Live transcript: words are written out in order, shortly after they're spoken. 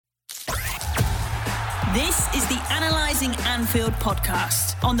This is the Analysing Anfield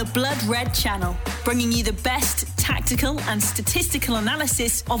podcast on the Blood Red channel, bringing you the best tactical and statistical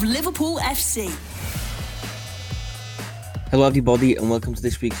analysis of Liverpool FC. Hello everybody and welcome to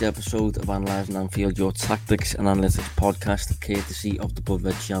this week's episode of Analysing Anfield, your tactics and analytics podcast, courtesy of the Blood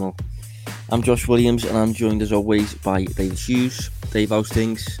Red channel. I'm Josh Williams and I'm joined as always by David Hughes. Dave, how's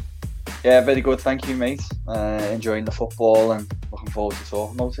things? Yeah, very good, thank you, mate. Enjoying the football and looking forward to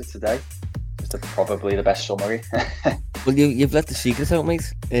talking about it today. Probably the best summary. Well, you've let the secret out,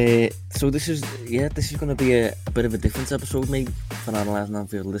 mate. So this is going to be a bit of a different episode, maybe, for Analysing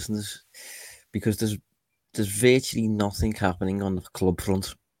Anfield listeners, because there's virtually nothing happening on the club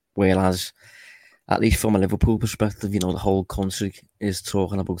front, whereas, at least from a Liverpool perspective, the whole country is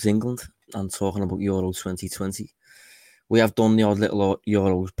talking about England and talking about Euro 2020. We have done the odd little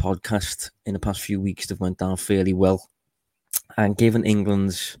Euros podcast in the past few weeks that went down fairly well, and given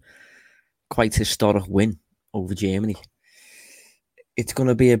England's quite historic win over Germany, it's going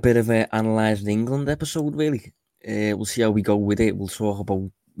to be a bit of an Analysing England episode, really. We'll see how we go with it. We'll talk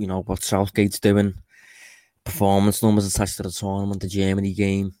about, what Southgate's doing, performance numbers attached to the tournament, the Germany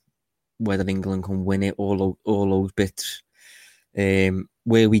game, whether England can win it, all those bits.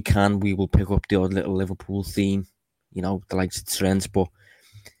 Where we can, we will pick up the odd little Liverpool theme, the likes of Trent, but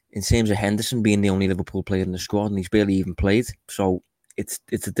in terms of Henderson being the only Liverpool player in the squad, and he's barely even played, so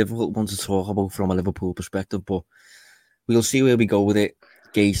it's a difficult one to talk about from a Liverpool perspective, but we'll see where we go with it,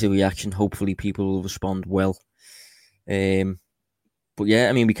 gauge the reaction. Hopefully people will respond well. But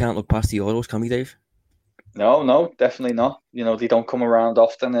yeah, we can't look past the Euros, can we, Dave? No, definitely not. They don't come around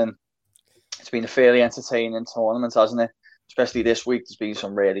often, and it's been a fairly entertaining tournament, hasn't it? Especially this week, there's been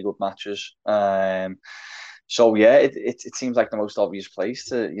some really good matches. So yeah, it seems like the most obvious place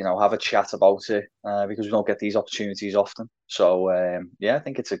to have a chat about it, because we don't get these opportunities often. So I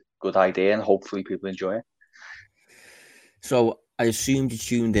think it's a good idea, and hopefully people enjoy it. So I assumed you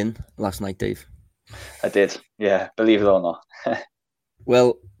tuned in last night, Dave. I did, yeah, believe it or not.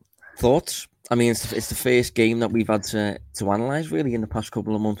 Well, thoughts? It's the first game that we've had to analyse really in the past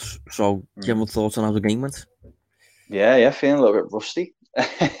couple of months. So general thoughts on how the game went? Yeah, feeling a little bit rusty.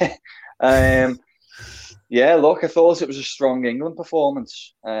 Yeah, look, I thought it was a strong England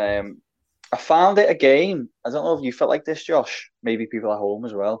performance. I found it again, I don't know if you felt like this, Josh, maybe people at home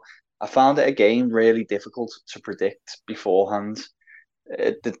as well. I found it again really difficult to predict beforehand.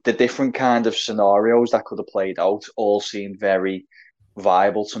 The different kind of scenarios that could have played out all seemed very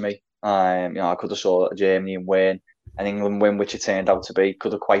viable to me. I could have saw a Germany win, an England win, which it turned out to be.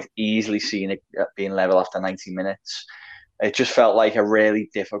 Could have quite easily seen it being level after 90 minutes. It just felt like a really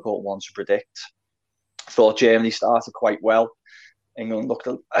difficult one to predict. Thought Germany started quite well. England looked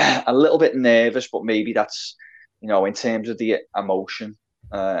a little bit nervous, but maybe that's, in terms of the emotion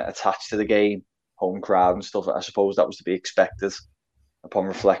attached to the game, home crowd and stuff, I suppose that was to be expected upon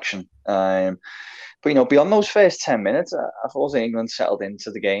reflection. But, beyond those first 10 minutes, I thought England settled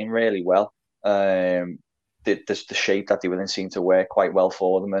into the game really well. The shape that they were in seemed to work quite well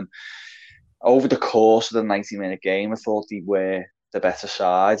for them. And over the course of the 90-minute game, I thought they were the better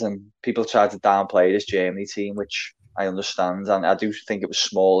side, and people tried to downplay this Germany team, which I understand, and I do think it was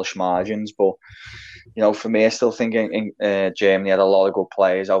smallish margins, but for me, I still think Germany had a lot of good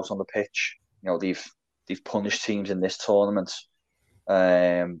players out on the pitch. They've punished teams in this tournament,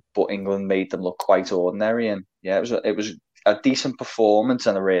 but England made them look quite ordinary, and yeah, it was a decent performance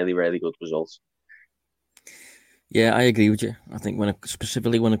and a really, really good result. Yeah, I agree with you. I think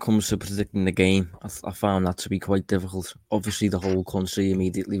specifically when it comes to predicting the game, I found that to be quite difficult. Obviously, the whole country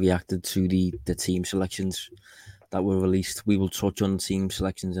immediately reacted to the team selections that were released. We will touch on team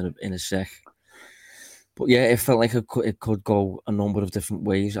selections in a sec. But yeah, it felt like it could go a number of different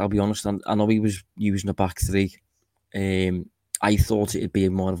ways. I'll be honest, I know he was using a back three. I thought it'd be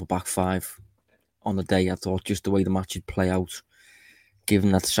more of a back five on the day. I thought just the way the match would play out,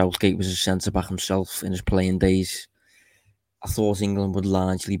 given that Southgate was a centre-back himself in his playing days, I thought England would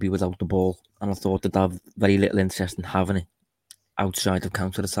largely be without the ball, and I thought they'd have very little interest in having it outside of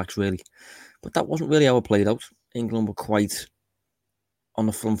counter-attacks, really. But that wasn't really how it played out. England were quite on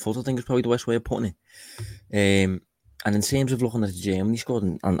the front foot, I think is probably the best way of putting it. And in terms of looking at the Germany squad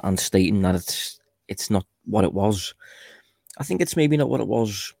and stating that it's not what it was, I think it's maybe not what it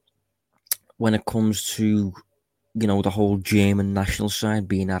was when it comes to the whole German national side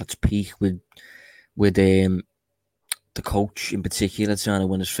being at its peak with the coach in particular trying to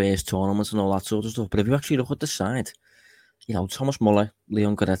win his first tournament and all that sort of stuff. But if you actually look at the side, Thomas Muller,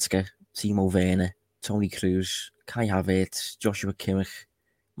 Leon Goretzka, Timo Werner, Toni Kroos, Kai Havertz, Joshua Kimmich,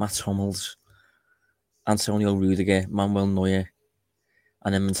 Mats Hummels, Antonio Rudiger, Manuel Neuer,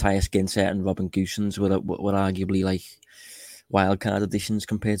 and then Matthias Ginter and Robin Gosens were arguably like wildcard additions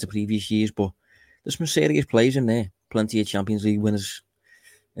compared to previous years. But there's some serious players in there. Plenty of Champions League winners,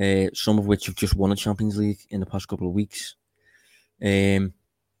 some of which have just won a Champions League in the past couple of weeks. And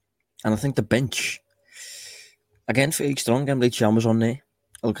I think the bench, again, fairly strong. Emre Can was on there.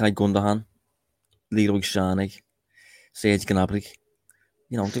 Ilkay Gundogan, Leroy Sané, Serge Gnabry.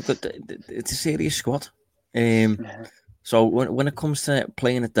 You know, it's a serious squad. So when it comes to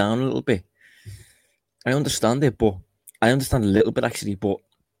playing it down a little bit, I understand it, but I understand a little bit actually. But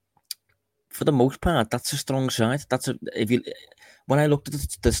for the most part, that's a strong side. When I looked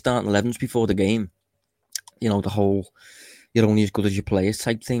at the starting 11s before the game, you know, the whole you're only as good as your players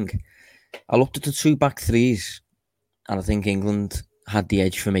type thing. I looked at the 2 back threes, and I think England had the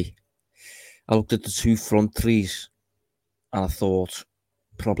edge for me. I looked at the 2 front threes, and I thought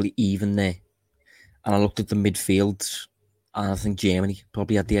probably even there. And I looked at the midfields, and I think Germany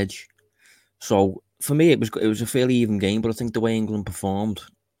probably had the edge. So for me, it was a fairly even game, but I think the way England performed,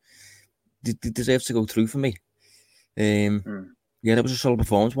 they deserve to go through for me. Yeah, that was a solid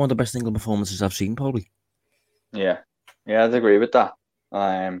performance. One of the best England performances I've seen, probably. Yeah, I'd agree with that.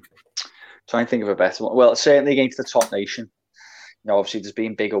 Trying to think of a better one. Well, certainly against the top nation. You know, obviously there's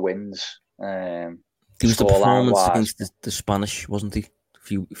been bigger wins. There was the performance against the Spanish, wasn't he?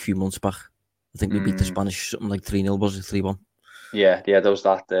 A few months back. I think we beat the Spanish something like 3-0, was it 3-1? Yeah, there was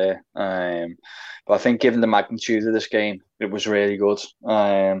that there. But I think given the magnitude of this game, it was really good.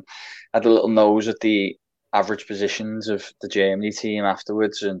 I had a little nose at the average positions of the Germany team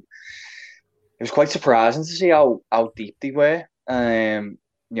afterwards, and it was quite surprising to see how deep they were. You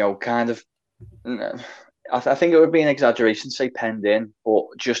know, kind of, I think it would be an exaggeration to say penned in, but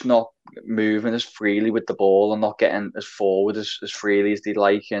just not moving as freely with the ball and not getting as forward as freely as they'd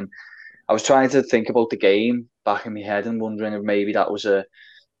like. And I was trying to think about the game back in my head and wondering if maybe that was an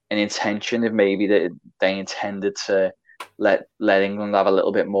intention, if maybe they intended to let England have a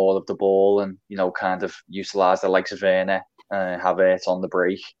little bit more of the ball and, you know, kind of utilise the likes of Werner, Havertz on the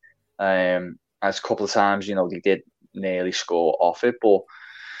break. As a couple of times, you know, they did nearly score off it, but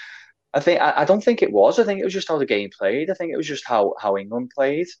I don't think it was. I think it was just how the game played. I think it was just how England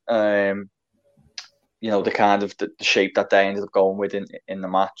played. You know, the kind of the shape that they ended up going with in the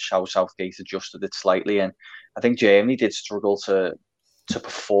match, how Southgate adjusted it slightly. And I think Germany did struggle to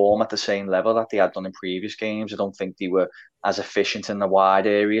perform at the same level that they had done in previous games. I don't think they were as efficient in the wide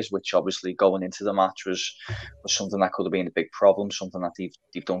areas, which obviously going into the match was something that could have been a big problem, something that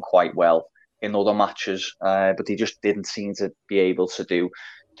they've done quite well in other matches. But they just didn't seem to be able to do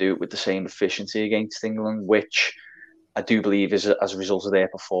it with the same efficiency against England, which I do believe is as a result of their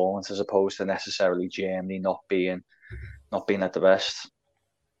performance, as opposed to necessarily Germany not being at the best.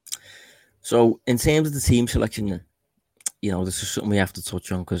 So, in terms of the team selection, you know, this is something we have to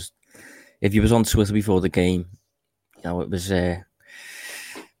touch on, because if you was on Twitter before the game, you know, it was a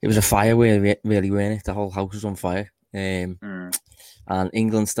fire really, weren't it? The whole house was on fire. And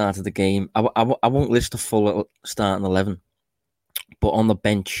England started the game. I won't list the full starting 11, but on the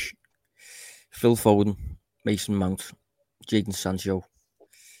bench, Phil Foden, Mason Mount, Jadon Sancho,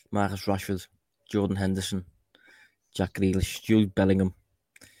 Marcus Rashford, Jordan Henderson, Jack Grealish, Jude Bellingham,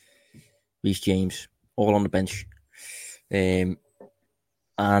 Reece James, all on the bench. And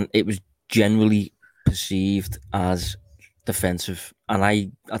it was generally perceived as defensive. And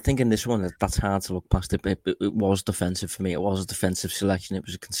I think in this one, that's hard to look past it, but it was defensive for me. It was a defensive selection. It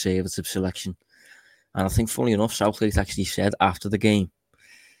was a conservative selection. And I think, funnily enough, Southgate actually said after the game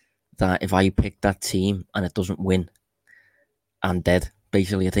that if I pick that team and it doesn't win, I'm dead.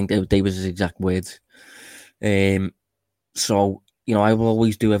 Basically, I think they was his exact words. So, you know, I will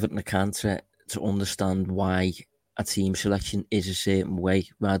always do everything I can to understand why a team selection is a certain way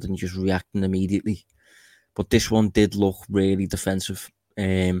rather than just reacting immediately. But this one did look really defensive.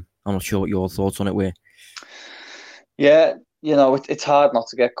 I'm not sure what your thoughts on it were. Yeah, you know, it's hard not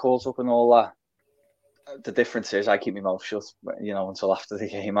to get caught up in all that. The difference is I keep my mouth shut, you know, until after the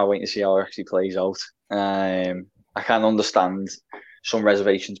game. I wait to see how it actually plays out. I can understand some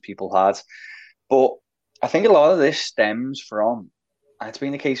reservations people had, but I think a lot of this stems from, and it's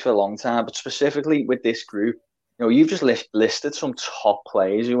been the case for a long time, but specifically with this group, you know, you've just listed some top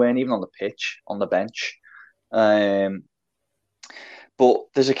players who weren't even on the pitch, on the bench. But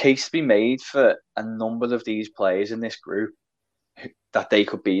there's a case to be made for a number of these players in this group that they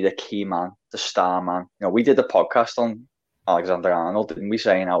could be the key man, the star man. You know, we did a podcast on Alexander Arnold, didn't we,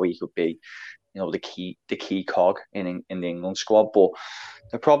 saying how he could be, you know, the key cog in the England squad. But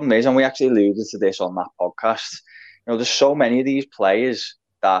the problem is, and we actually alluded to this on that podcast, you know, there's so many of these players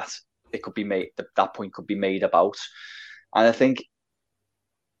that it could be made, that point could be made about. And I think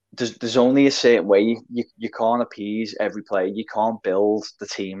there's only a certain way you can't appease every player. You can't build the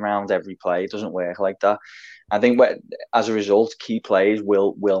team around every play. It doesn't work like that. I think as a result, key players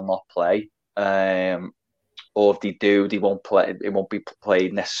will not play. Or if they do, they won't play. It won't be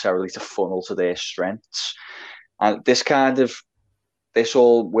played necessarily to funnel to their strengths. And this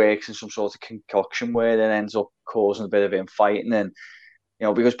all works in some sort of concoction where it ends up causing a bit of infighting. And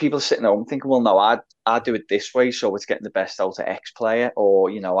because people are sitting at home thinking, well, no, I'd do it this way, so it's getting the best out of X player,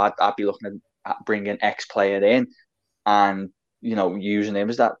 or I'd be looking at bringing X player in, and using him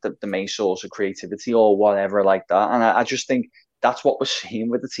as the main source of creativity or whatever like that. And I just think that's what we're seeing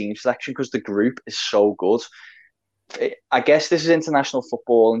with the team selection, because the group is so good. I guess this is international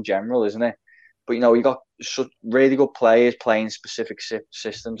football in general, isn't it? But you got such really good players playing specific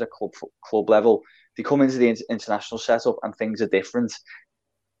systems at club level. They come into the international setup and things are different.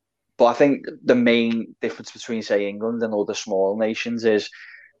 But I think the main difference between, say, England and other small nations is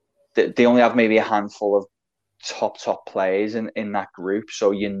that they only have maybe a handful of top players in that group,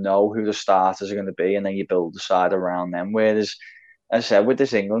 so who the starters are going to be, and then you build the side around them. Whereas, as I said, with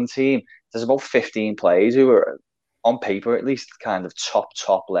this England team, there's about 15 players who are, on paper at least, kind of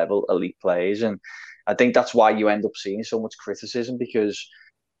top level elite players, and I think that's why you end up seeing so much criticism, because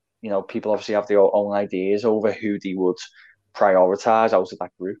people obviously have their own ideas over who they would prioritise out of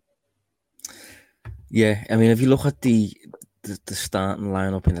that group. Yeah, I mean, if you look at the starting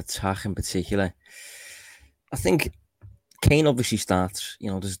lineup in attack in particular, I think Kane obviously starts.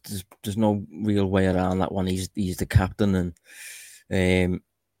 There's no real way around that one. He's the captain, and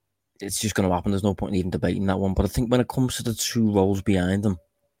it's just going to happen. There's no point in even debating that one. But I think when it comes to the two roles behind him,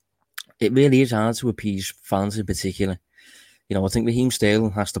 it really is hard to appease fans in particular. I think Raheem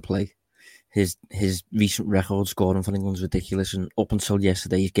Sterling has to play. His recent record scoring for England's ridiculous, and up until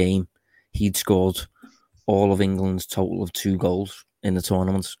yesterday's game, he'd scored all of England's total of 2 goals in the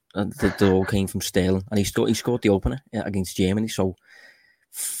tournament. They all came from Sterling, and he scored the opener against Germany. So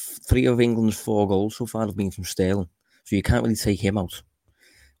 3 of England's 4 goals so far have been from Sterling. So you can't really take him out.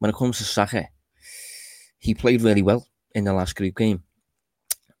 When it comes to Saka, he played really well in the last group game,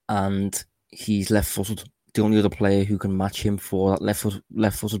 and he's left-footed. The only other player who can match him for that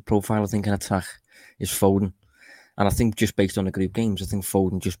left-footed profile, I think, in attack is Foden. And I think just based on the group games, I think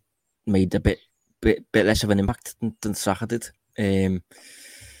Foden just made a bit less of an impact than Saka did. And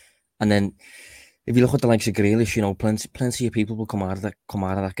then if you look at the likes of Grealish, plenty of people will come out of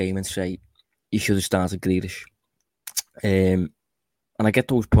that game and say he should have started Grealish. And I get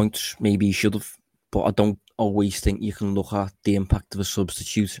those points. Maybe he should have, but I don't always think you can look at the impact of a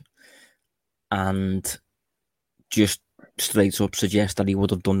substitute and just straight up suggest that he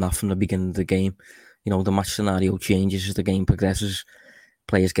would have done that from the beginning of the game. The match scenario changes as the game progresses.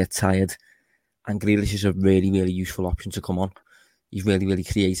 Players get tired, and Grealish is a really, really useful option to come on. He's really, really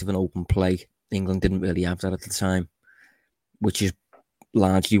creative and open play. England didn't really have that at the time, which is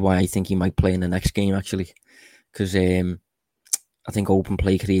largely why I think he might play in the next game, actually, because I think open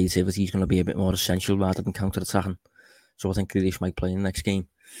play creativity is going to be a bit more essential rather than counter-attacking. So I think Grealish might play in the next game.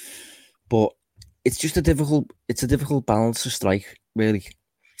 But it's just a difficult balance to strike, really.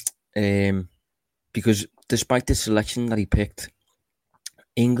 Because despite the selection that he picked,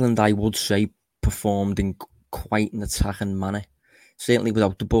 England, I would say, performed in quite an attacking manner. Certainly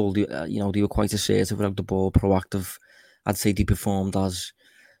without the ball, they were quite assertive without the ball, proactive. I'd say they performed as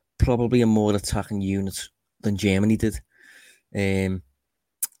probably a more attacking unit than Germany did.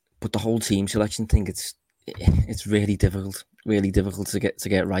 But the whole team selection thing, it's really difficult to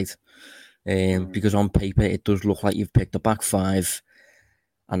get right. Because on paper it does look like you've picked a back 5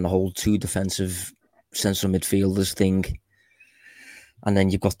 and the whole 2 defensive central midfielders thing, and then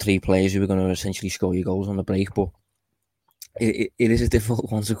you've got 3 players who are going to essentially score your goals on the break. But it is a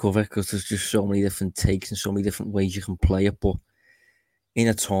difficult one to cover because there's just so many different takes and so many different ways you can play it. But in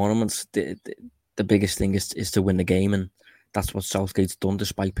a tournament, the biggest thing is to win the game, and that's what Southgate's done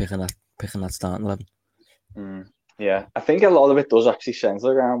despite picking that starting 11. Yeah, I think a lot of it does actually centre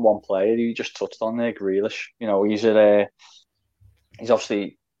around one player. You just touched on there, Grealish. He's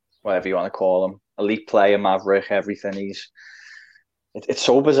obviously, whatever you want to call him, elite player, maverick, everything. It's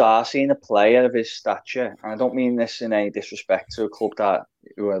so bizarre seeing a player of his stature, and I don't mean this in any disrespect to a club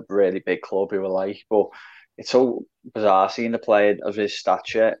who are a really big club who are like, but it's so bizarre seeing a player of his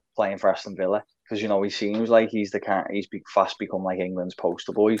stature playing for Aston Villa, because he seems like he's fast become like England's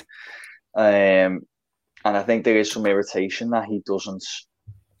poster boy. And I think there is some irritation that he doesn't,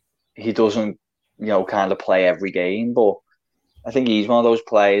 kind of play every game. But I think he's one of those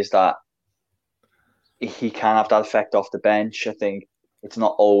players that he can have that effect off the bench. I think it's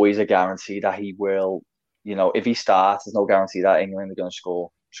not always a guarantee that he will, if he starts, there's no guarantee that England are going to score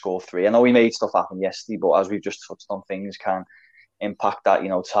score 3. I know we made stuff happen yesterday, but as we've just touched on, things can impact that,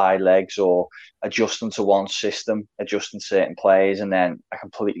 tired legs or adjusting to one system, adjusting certain players, and then a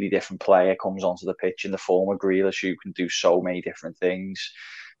completely different player comes onto the pitch in the form of Grealish, who can do so many different things,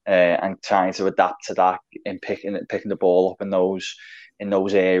 and trying to adapt to that and picking the ball up in those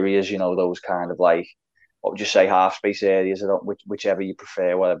areas, those kind of like, what would you say, half space areas, whichever you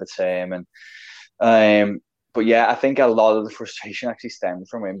prefer, whatever term. And but yeah, I think a lot of the frustration actually stemmed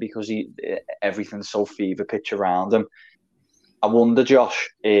from him because everything's so fever pitch around him. I wonder, Josh,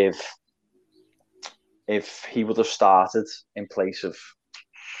 if he would have started in place of,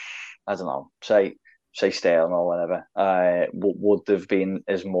 I don't know, say Sterling or whatever, would have been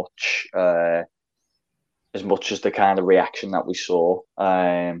as much as the kind of reaction that we saw.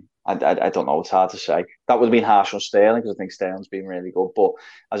 I don't know. It's hard to say. That would have been harsh on Sterling because I think Sterling's been really good. But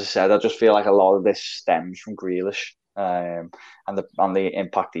as I said, I just feel like a lot of this stems from Grealish and the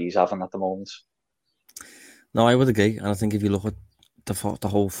impact he's having at the moment. No, I would agree. And I think if you look at the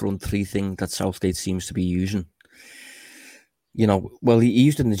whole front three thing that Southgate seems to be using, well, he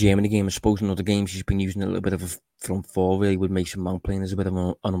used it in the Germany game. I suppose in other games he's been using a little bit of a front four, really, with Mason Mount playing as a bit of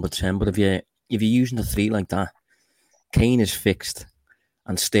a number 10. But if you're using the three like that, Kane is fixed,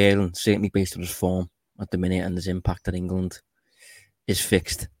 and Sterling, certainly based on his form at the minute and his impact at England, is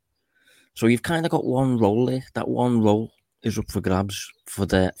fixed. So you've kind of got one role there. That one role is up for grabs for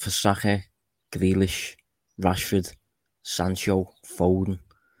Saka, Grealish, Rashford, Sancho, Foden.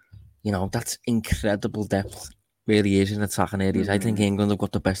 That's incredible depth. Really is in attacking areas. I think England have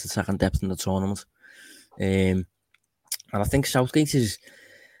got the best attacking depth in the tournament. And I think Southgate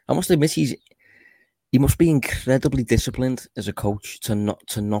I must admit, he must be incredibly disciplined as a coach to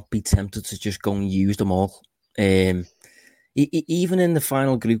not be tempted to just go and use them all. Even in the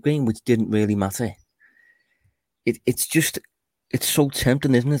final group game, which didn't really matter, it's so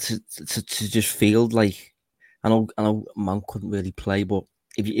tempting, isn't it, to just field like, I know Mount couldn't really play, but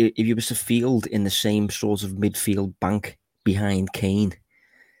if you was to field in the same sort of midfield bank behind Kane,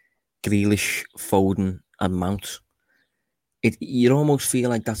 Grealish, Foden, and Mount, you'd almost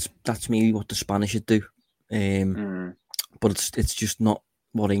feel like that's maybe what the Spanish would do, but it's just not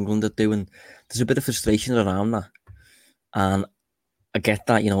what England are doing. There's a bit of frustration around that, and I get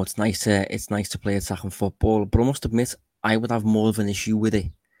that. It's nice to play attacking football, but I must admit I would have more of an issue with it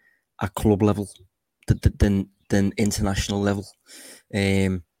at club level than international level,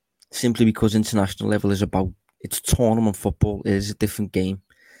 simply because international level is it's tournament football. It is a different game.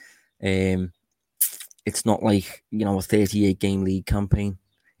 It's not like a 38 game league campaign.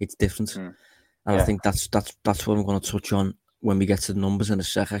 It's different, and I think that's what I'm going to touch on when we get to the numbers in a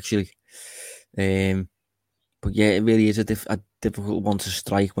sec, actually. But yeah, it really is a difficult one to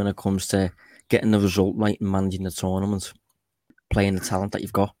strike when it comes to getting the result right and managing the tournament, playing the talent that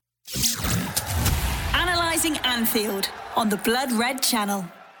you've got. Analysing Anfield on the Blood Red Channel.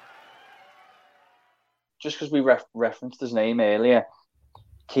 Just because we referenced his name earlier,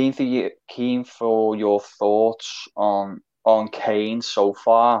 keen for your thoughts on Kane so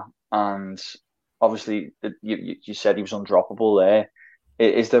far, and obviously you said he was undroppable there.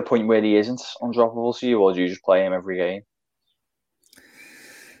 Is there a point where he isn't undroppable to you, or do you just play him every game?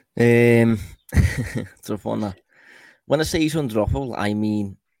 Tough one, that. When I say he's undroppable, I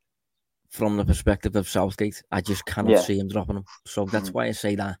mean from the perspective of Southgate, I just cannot see him dropping him. So that's why I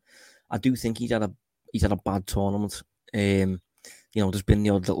say that. I do think he's had a bad tournament. There's been the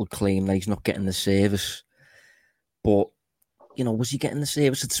odd little claim that he's not getting the service, but was he getting the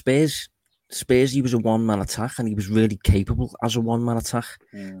service at Spurs? Spurs, he was a one-man attack, and he was really capable as a one-man attack.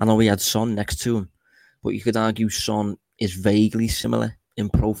 I know he had Son next to him, but you could argue Son is vaguely similar in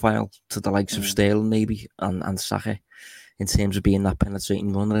profile to the likes of Sterling, maybe, and Saka, in terms of being that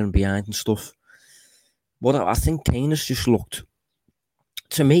penetrating runner and behind and stuff. But I think Kane has just looked,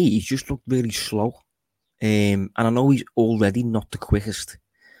 to me, he's just looked really slow. And I know he's already not the quickest,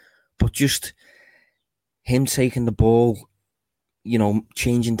 but just him taking the ball,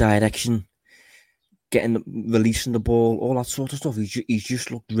 changing direction, releasing the ball, all that sort of stuff. He's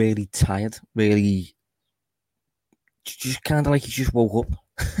just looked really tired, really, just kind of like he just woke up.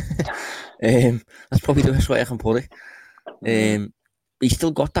 That's probably the best way I can put it. He's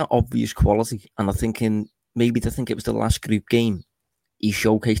still got that obvious quality, and I think maybe I think it was the last group game, he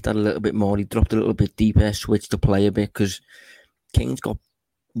showcased that a little bit more. He dropped a little bit deeper, switched the play a bit, because Kane's got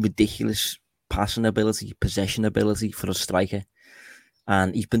ridiculous passing ability, possession ability for a striker,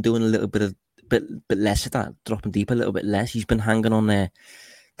 and he's been doing a little bit less of that, dropping deep a little bit less. He's been hanging on the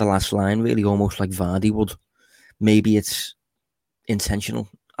last line, really, almost like Vardy would. Maybe it's intentional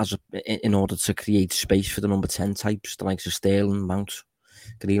in order to create space for the number 10 types, the likes of Sterling, Mount,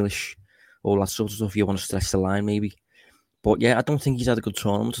 Grealish, all that sort of stuff. You want to stretch the line, maybe. But yeah, I don't think he's had a good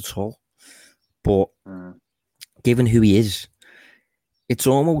tournament at all. But given who he is, it's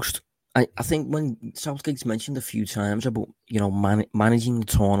almost... I think when Southgate's mentioned a few times about, managing the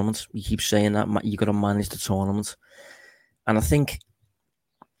tournament, he keeps saying that you got to manage the tournament. And I think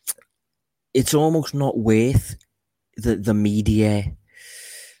it's almost not worth the media,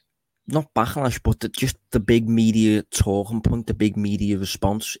 not backlash, but just the big media talking point, the big media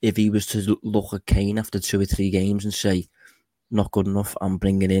response, if he was to look at Kane after 2 or 3 games and say, not good enough, I'm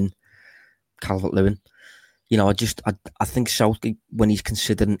bringing in Calvert-Lewin. I think Southgate, when he's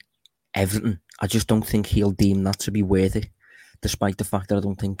considering everything, I just don't think he'll deem that to be worth it, despite the fact that I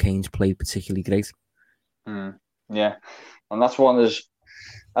don't think Kane's played particularly great. Yeah, and that's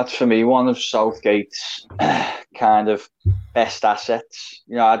for me one of Southgate's kind of best assets.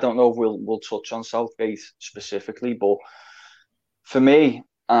 I don't know if we'll touch on Southgate specifically, but for me,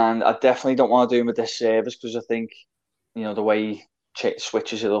 and I definitely don't want to do him a disservice, because I think the way he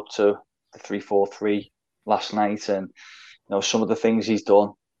switches it up to the 3-4-3 last night, and some of the things he's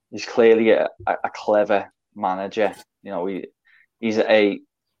done. He's clearly a clever manager. He's a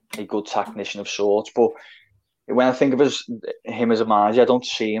good tactician of sorts. But when I think of him as a manager, I don't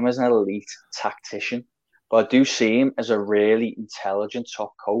see him as an elite tactician. But I do see him as a really intelligent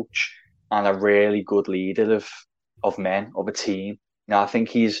top coach and a really good leader of men, of a team. I think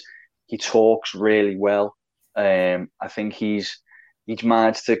he talks really well. I think he's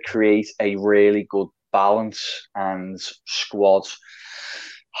managed to create a really good balance and squad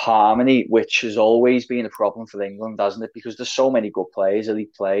harmony, which has always been a problem for England, hasn't it? Because there's so many good players,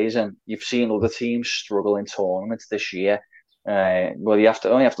 elite players, and you've seen other teams struggle in tournaments this year. Well, you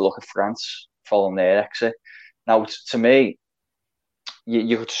only have to look at France following their exit. Now, to me,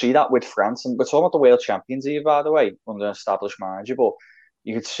 you could see that with France, and we're talking about the world champions here, by the way, under an established manager, but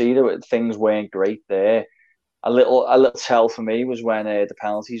you could see that things weren't great there. A little tell for me was when the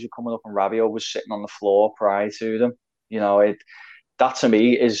penalties were coming up and Rabiot was sitting on the floor prior to them. That to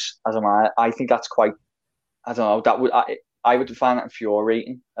me is, as a man, I think that's quite, I don't know, I would find that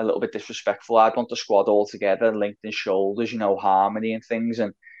infuriating, a little bit disrespectful. I'd want the squad all together, linked in shoulders, harmony and things.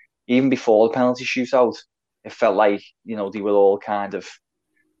 And even before the penalty shootout, it felt like, they were all kind of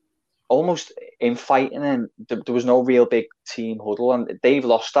almost infighting, and there was no real big team huddle, and they've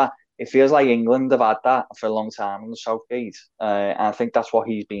lost that. It feels like England have had that for a long time on the Southgate, and I think that's what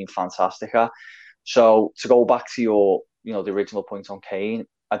he's been fantastic at. So to go back to your, the original point on Kane,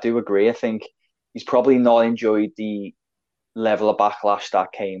 I do agree. I think he's probably not enjoyed the level of backlash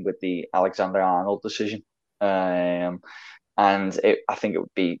that came with the Alexander-Arnold decision, and I think it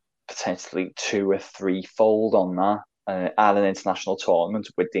would be potentially 2 or 3-fold on that at an international tournament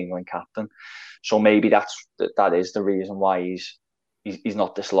with the England captain. So maybe that is the reason why he's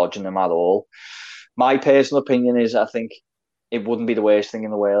not dislodging them at all. My personal opinion is, I think it wouldn't be the worst thing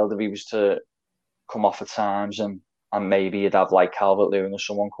in the world if he was to come off at times and maybe you'd have like Calvert-Lewin or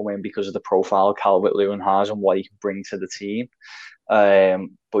someone come in because of the profile Calvert-Lewin has and what he can bring to the team.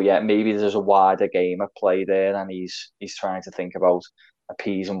 But yeah, maybe there's a wider game at play there, and he's trying to think about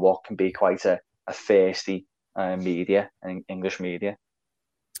appeasing what can be quite a thirsty media and English media.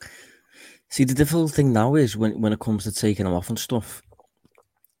 See, the difficult thing now is when it comes to taking him off and stuff,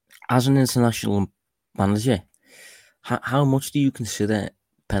 as an international manager, how much do you consider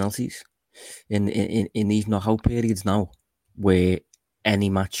penalties in these knockout periods now, where any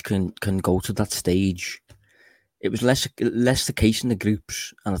match can go to that stage? It was less the case in the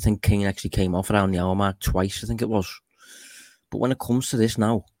groups, and I think Kane actually came off around the hour mark twice, I think it was. But when it comes to this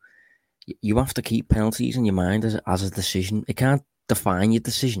now, you have to keep penalties in your mind as a decision. It can't define your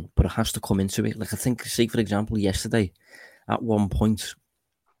decision, but it has to come into it. Like, I think, say for example, yesterday, at one point,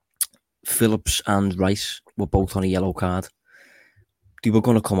 Phillips and Rice were both on a yellow card. They were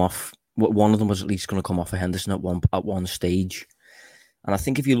going to come off. One of them was at least going to come off for Henderson at one stage. And I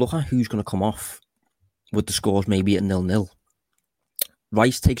think if you look at who's going to come off with the scores maybe at 0-0,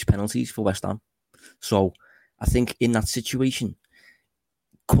 Rice takes penalties for West Ham. So I think in that situation,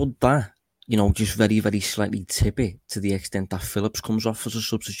 could that, just very, very slightly tip it to the extent that Phillips comes off as a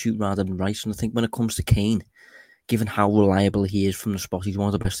substitute rather than Rice? And I think when it comes to Kane, given how reliable he is from the spot, he's one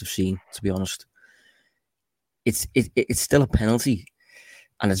of the best I've seen, to be honest. It's still a penalty,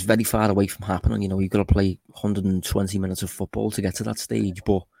 and it's very far away from happening. You've got to play 120 minutes of football to get to that stage,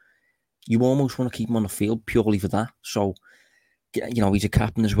 but you almost want to keep him on the field purely for that. So, he's a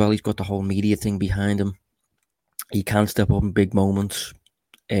captain as well. He's got the whole media thing behind him. He can step up in big moments,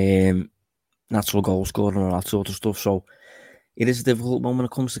 natural goal scoring and all that sort of stuff. So it is a difficult one when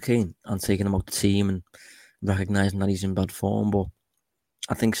it comes to Kane and taking him out the team and recognising that he's in bad form. But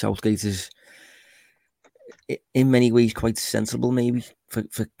I think Southgate is, in many ways, quite sensible, maybe for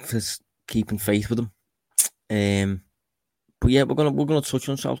keeping faith with him. But yeah, we're gonna touch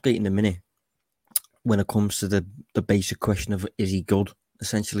on Southgate in a minute when it comes to the basic question of is he good,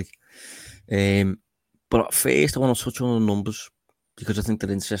 essentially. But at first, I want to touch on the numbers because I think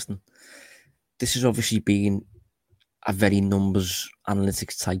they're interesting. This has obviously been a very numbers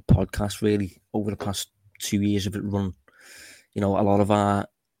analytics type podcast, really, over the past 2 years of it run. A lot of our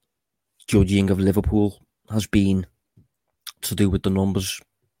judging of Liverpool has been to do with the numbers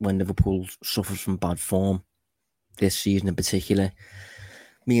when Liverpool suffers from bad form this season in particular.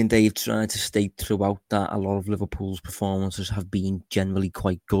 Me and Dave tried to state throughout that a lot of Liverpool's performances have been generally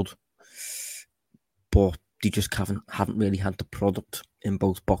quite good, but they just haven't really had the product in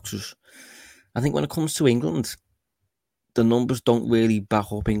both boxes. I think when it comes to England, the numbers don't really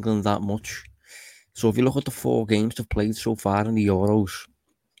back up England that much. So if you look at the 4 games they've played so far in the Euros,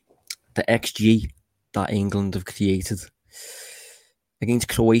 the XG that England have created against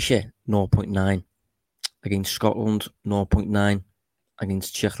Croatia, 0.9, against Scotland, 0.9,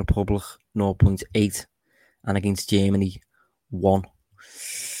 against Czech Republic, 0.8, and against Germany, 1.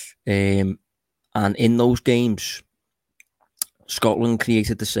 And in those games, Scotland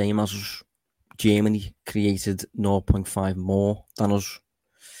created the same as us. Germany created 0.5 more than us.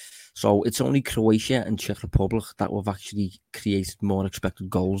 So it's only Croatia and Czech Republic that have actually created more expected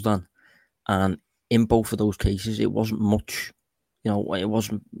goals than. And in both of those cases, it wasn't much. It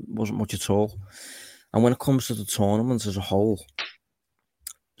wasn't much at all. And when it comes to the tournament as a whole,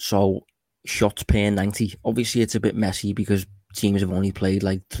 so shots per 90, obviously it's a bit messy because teams have only played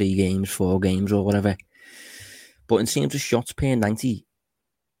like 3 games, 4 games or whatever. But in terms of shots per 90,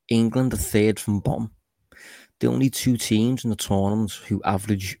 England are 3rd from bottom. The only 2 teams in the tournament who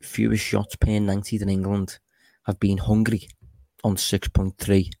average fewer shots per 90 than England have been Hungary on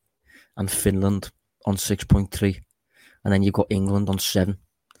 6.3 and Finland on 6.3. And then you've got England on 7.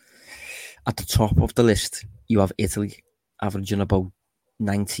 At the top of the list, you have Italy averaging about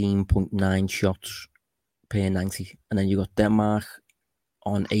 19.9 shots per 90. And then you got Denmark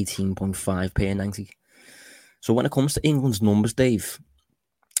on 18.5 per 90. So when it comes to England's numbers, Dave,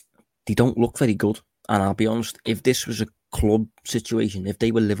 they don't look very good. And I'll be honest, if this was a club situation, if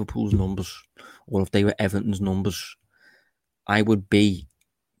they were Liverpool's numbers or if they were Everton's numbers, I would be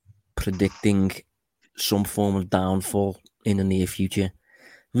predicting some form of downfall in the near future.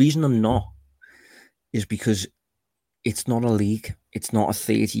 Reason I'm not is because it's not a league. It's not a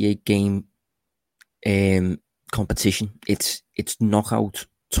 38 game competition. It's knockout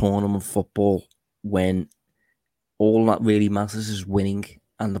tournament football when all that really matters is winning,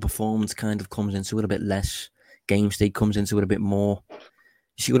 and the performance kind of comes into it a bit less. Game state comes into it a bit more.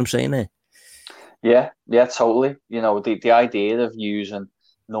 You see what I'm saying there? Yeah, totally. The idea of using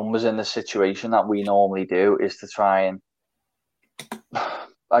numbers in the situation that we normally do is to try and,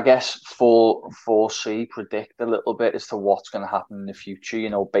 I guess, foresee, predict a little bit as to what's going to happen in the future,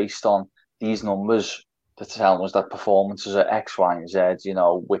 based on these numbers to tell us that performances are X, Y, and Z,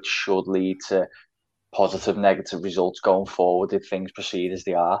 which should lead to positive, negative results going forward if things proceed as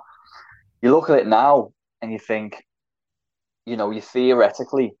they are. You look at it now and you think, you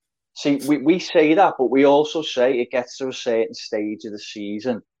theoretically, see, we say that, but we also say it gets to a certain stage of the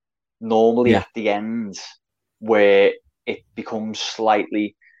season, normally at the end, where it becomes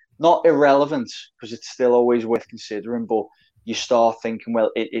slightly, not irrelevant, because it's still always worth considering, but you start thinking,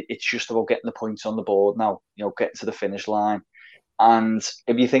 well, it's just about getting the points on the board now, getting to the finish line. And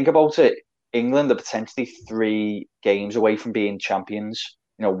if you think about it, England are potentially 3 games away from being champions,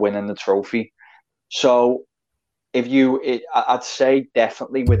 winning the trophy. So I'd say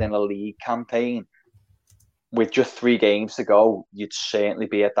definitely within a league campaign, with just 3 games to go, you'd certainly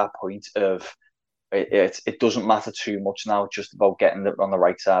be at that point of it doesn't matter too much now, just about getting on the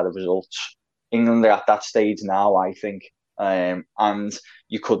right side of results. England are at that stage now, I think, and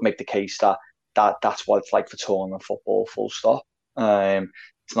you could make the case that that's what it's like for tournament football, full stop.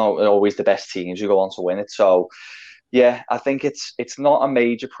 It's not always the best teams who go on to win it. So, yeah, I think it's not a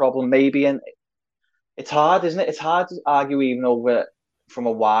major problem. Maybe, and it's hard, isn't it? It's hard to argue even over from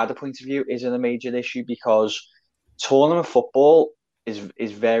a wider point of view, is it a major issue? Because tournament football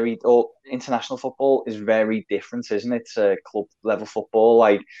is very, or international football is very different, isn't it, to club level football?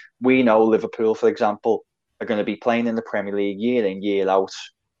 Like, we know Liverpool, for example, are going to be playing in the Premier League year in, year out,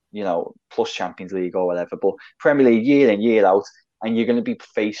 plus Champions League or whatever, but Premier League year in, year out, and you're going to be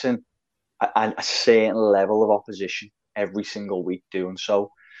facing a certain level of opposition every single week doing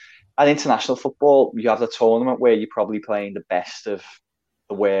so. At international football, you have the tournament where you're probably playing the best of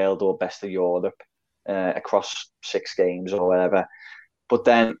the world or best of Europe across 6 games or whatever. But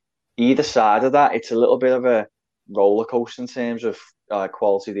then either side of that, it's a little bit of a roller coaster in terms of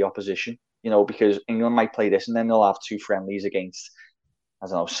quality of the opposition. Because England might play this and then they'll have two friendlies against, I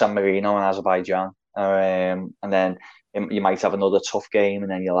don't know, San Marino and Azerbaijan. And then you might have another tough game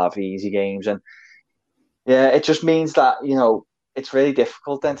and then you'll have easy games. And yeah, it just means that, it's really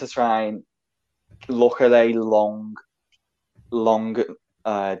difficult then to try and look at a long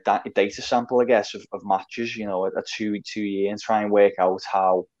data sample, I guess, of matches, a 2 year, and try and work out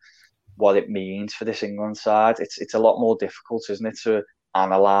what it means for this England side. It's a lot more difficult, isn't it, to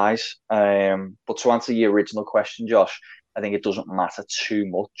analyse. But to answer your original question, Josh, I think it doesn't matter too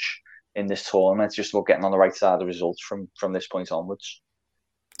much in this tournament. It's just about getting on the right side of the results from this point onwards.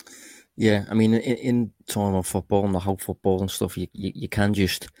 Yeah, I mean, in tournament football and the whole football and stuff, you can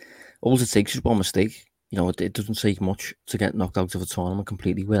just, all it takes is one mistake. It doesn't take much to get knocked out of a tournament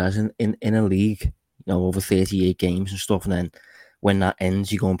completely. Whereas in a league, over 38 games and stuff, and then when that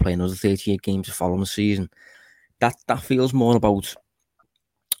ends, you go and play another 38 games the following season. That feels more about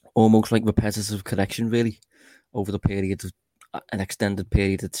almost like repetitive correction, really, over the period of an extended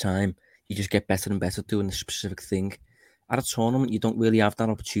period of time. You just get better and better doing a specific thing. At a tournament, you don't really have that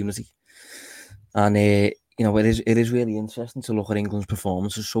opportunity. And, it is really interesting to look at England's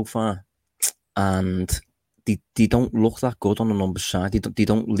performances so far. And they don't look that good on the numbers side. They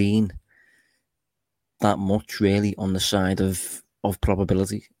don't lean that much, really, on the side of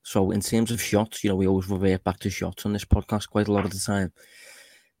probability. So in terms of shots, we always revert back to shots on this podcast quite a lot of the time.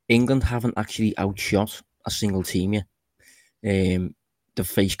 England haven't actually outshot a single team yet. They've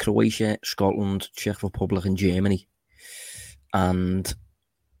faced Croatia, Scotland, Czech Republic and Germany. And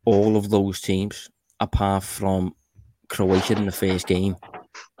all of those teams, apart from Croatia in the first game,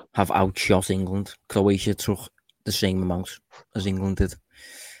 have outshot England. Croatia took the same amount as England did.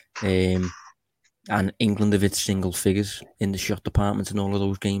 And England have hit single figures in the shot department in all of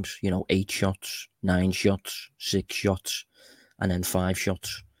those games. 8 shots, 9 shots, 6 shots, and then 5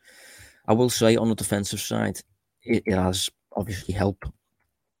 shots. I will say on the defensive side, it has obviously helped.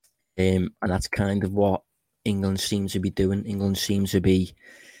 And that's kind of what England seems to be doing. England seems to be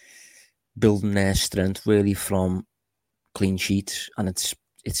building their strength really from clean sheets, and it's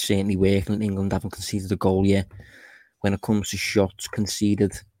certainly working. England haven't conceded a goal yet. When it comes to shots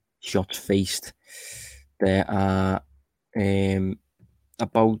conceded, shots faced, there are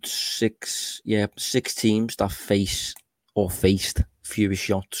about 6 teams that face or faced fewer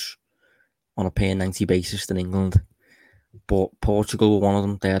shots on a per 90 basis than England. But Portugal were one of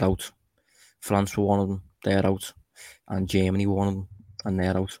them, they're out. France were one of them, they're out. And Germany were one of them, and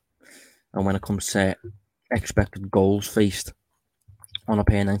they're out. And when it comes to expected goals faced on a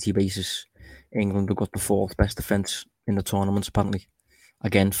per 90 basis, England have got the 4th best defence in the tournament, apparently.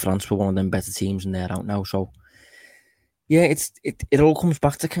 Again, France were one of them better teams, and they're out now. So, yeah, it all comes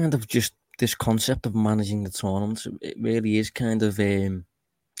back to kind of just this concept of managing the tournament. It really is kind of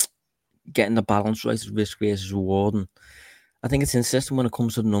getting the balance right of risk versus reward. And I think it's interesting when it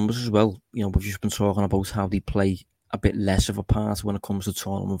comes to the numbers as well. We've just been talking about how they play a bit less of a part when it comes to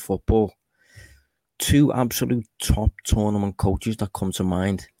tournament football. 2 absolute top tournament coaches that come to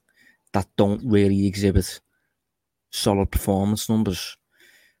mind that don't really exhibit solid performance numbers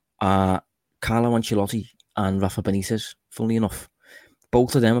are Carlo Ancelotti and Rafa Benitez, funnily enough.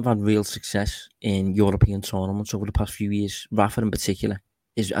 Both of them have had real success in European tournaments over the past few years. Rafa in particular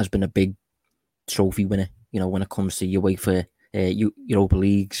has been a big trophy winner, when it comes to UEFA, Europa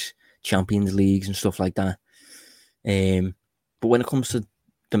Leagues, Champions Leagues and stuff like that. But when it comes to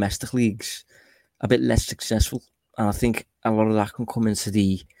domestic leagues, a bit less successful. And I think a lot of that can come into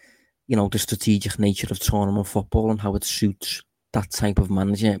the strategic nature of tournament football and how it suits that type of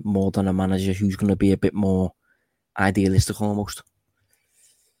manager more than a manager who's going to be a bit more idealistic almost.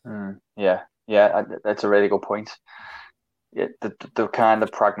 Yeah, that's a really good point. Yeah, the kind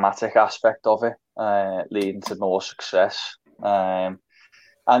of pragmatic aspect of it leading to more success. And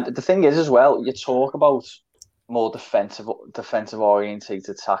the thing is as well, you talk about more defensive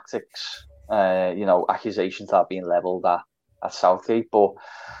orientated tactics, accusations that are being levelled at Southgate, but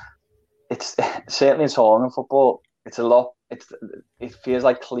it's certainly in tournament football, it feels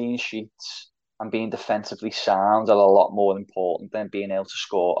like clean sheets and being defensively sound are a lot more important than being able to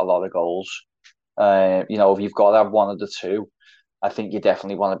score a lot of goals. If you've got to have one of the two, I think you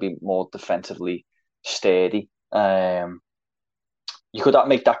definitely want to be more defensively sturdy. You could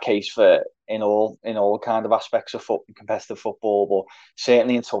make that case for in all kind of aspects of competitive football, but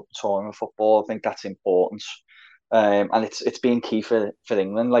certainly in tournament football, I think that's important. And it's been key for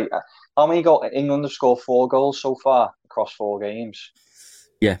England. Like, how many goals? England have scored 4 goals so far across 4 games.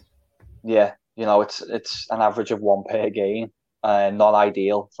 Yeah. It's an average of 1 per game. not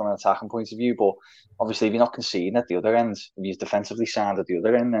ideal from an attacking point of view. But obviously, if you're not conceding at the other end, if you're defensively sound at the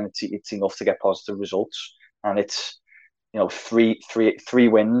other end, then it's enough to get positive results. And it's three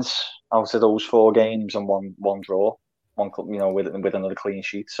wins out of those 4 games and one draw, with another clean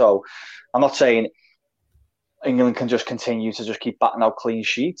sheet. So I'm not saying England can just continue to just keep batting out clean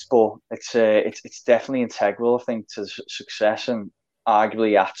sheets, but it's definitely integral, I think, to success. And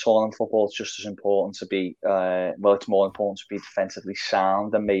arguably at tournament football, it's just as important to be it's more important to be defensively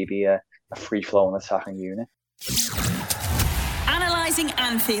sound than maybe a free-flowing attacking unit. Analysing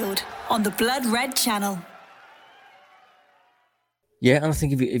Anfield on the Blood Red Channel. Yeah, and I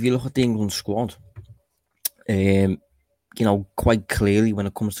think if you look at the England squad, quite clearly when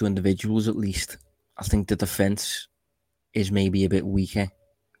it comes to individuals, at least, I think the defence is maybe a bit weaker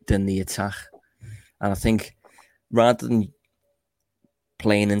than the attack. And I think rather than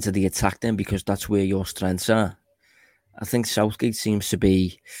playing into the attack then, because that's where your strengths are, I think Southgate seems to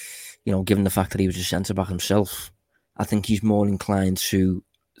be, given the fact that he was a centre-back himself, I think he's more inclined to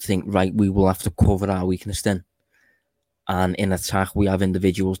think, right, we will have to cover our weakness then. And in attack, we have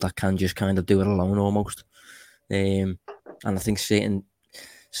individuals that can just kind of do it alone almost. And I think certain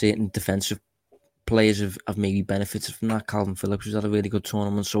defensive players have maybe benefited from that. Calvin Phillips has had a really good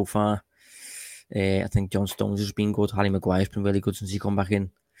tournament so far. I think John Stones has been good. Harry Maguire's been really good since he come back in.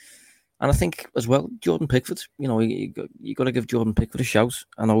 And I think as well, Jordan Pickford, you got to give Jordan Pickford a shout.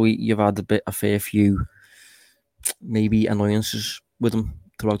 I know you've had a fair few maybe annoyances with him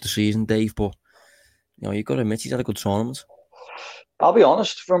throughout the season, Dave, but you've got to admit he's had a good tournament. I'll be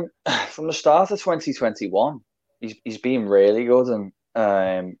honest, from the start of 2021, he's been really good.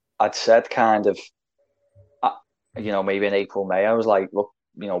 And I'd said kind of, maybe in April, May, I was like, look,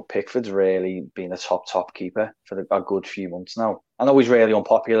 Pickford's really been a top keeper for a good few months now. I know he's really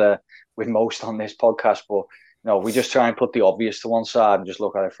unpopular with most on this podcast, but we just try and put the obvious to one side and just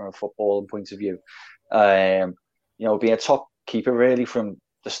look at it from a footballing point of view. Being a top keeper really from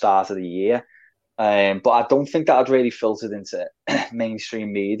the start of the year. But I don't think that had really filtered into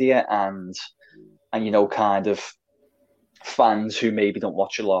mainstream media and kind of fans who maybe don't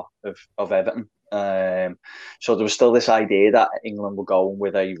watch a lot of Everton. So there was still this idea that England were going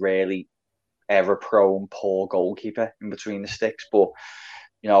with a really error-prone, poor goalkeeper in between the sticks. But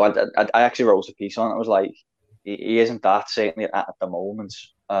I actually wrote a piece on it. I was like, he isn't that, certainly at the moment.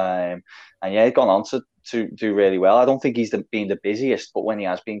 And yeah, he's gone on to do really well. I don't think he's been the busiest, but when he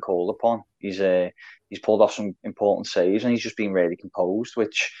has been called upon, he's pulled off some important saves, and he's just been really composed,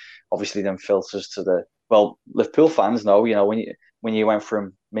 which obviously then filters to Liverpool fans know, when you went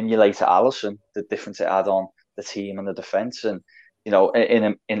from Mignolet to Alisson, the difference it had on the team and the defence, and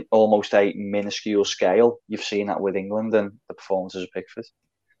in almost a minuscule scale, you've seen that with England and the performances of Pickford.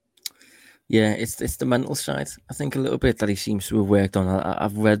 Yeah, it's the mental side, I think, a little bit that he seems to have worked on.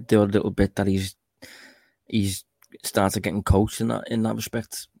 I've read the little bit that he's started getting coached in that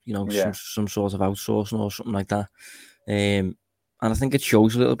respect. Some sort of outsourcing or something like that. And I think it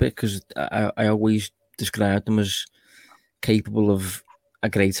shows a little bit because I always described him as capable of a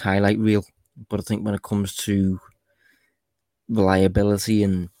great highlight reel, but I think when it comes to reliability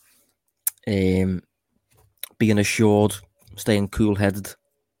and being assured, staying cool-headed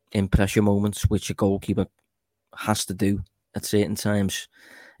in pressure moments, which a goalkeeper has to do at certain times,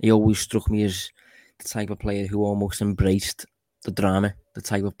 he always struck me as the type of player who almost embraced the drama, the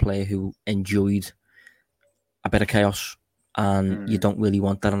type of player who enjoyed a bit of chaos, and you don't really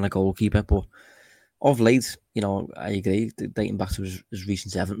want that in a goalkeeper. But of late, I agree, dating back to his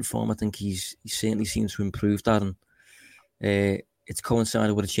recent Everton form, I think he certainly seems to improve that, and it's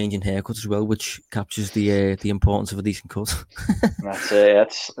coincided with a change in haircut as well, which captures the importance of a decent cut. That's it.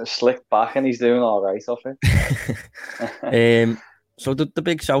 It's slicked back, and he's doing all right off it. So the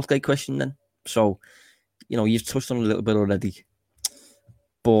big Southgate question then. So, you've touched on it a little bit already,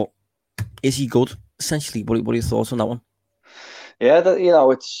 but is he good? Essentially, what are your thoughts on that one? Yeah,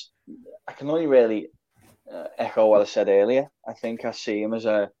 I can only really echo what I said earlier. I think I see him as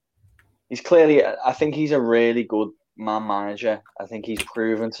I think he's a really good man manager. I think he's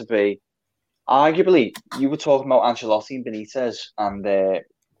proven to be, arguably, you were talking about Ancelotti and Benitez and their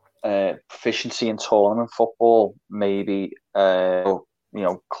proficiency in tournament football, maybe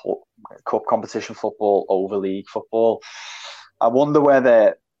cup competition football over league football. I wonder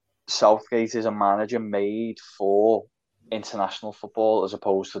whether Southgate is a manager made for international football as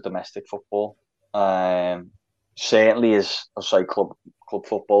opposed to domestic football. Certainly club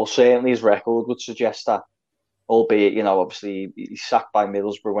football. Certainly his record would suggest that. Albeit, obviously he's sacked by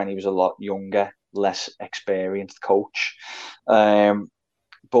Middlesbrough when he was a lot younger, less experienced coach.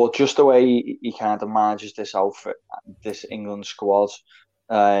 but just the way he kind of manages this outfit, this England squad,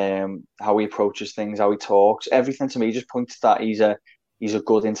 how he approaches things, how he talks, everything to me just points to that he's a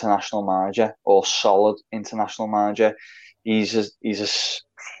good international manager or solid international manager. This is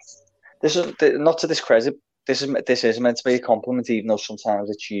not to discredit. This is meant to be a compliment, even though sometimes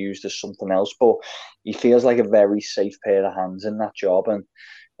it's used as something else. But he feels like a very safe pair of hands in that job, and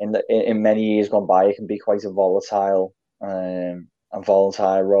in many years gone by, it can be quite a volatile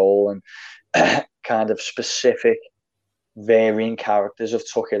role, and kind of specific, varying characters have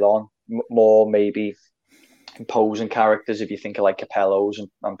took it on more, maybe imposing characters if you think of like Capello's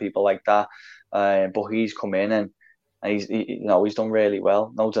and people like that. But he's come in and he's done really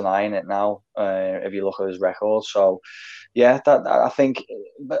well. No denying it now. If you look at his record, so yeah, that I think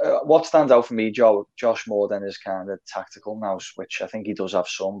what stands out for me, Josh, more than his kind of tactical nous, which I think he does have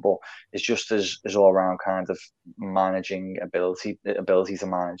some, but it's just his all around kind of managing ability to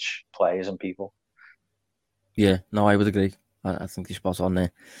manage players and people. Yeah, no, I would agree. I think you're spot on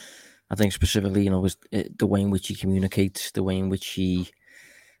there. I think specifically, was the way in which he communicates, the way in which he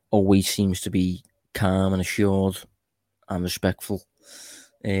always seems to be calm and assured and respectful.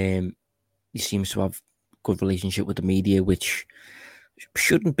 He seems to have a good relationship with the media, which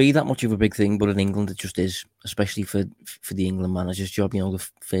shouldn't be that much of a big thing, but in England it just is, especially for the England manager's job. The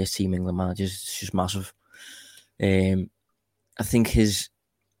first team England managers, it's just massive. I think his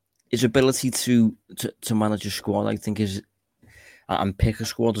ability to manage a squad, I think and pick a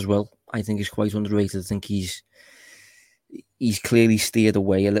squad as well, I think is quite underrated. I think he's clearly steered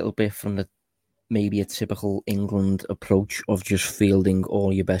away a little bit from maybe a typical England approach of just fielding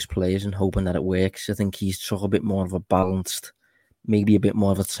all your best players and hoping that it works. I think he's took a bit more of a balanced, maybe a bit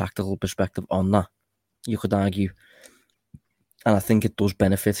more of a tactical perspective on that, you could argue. And I think it does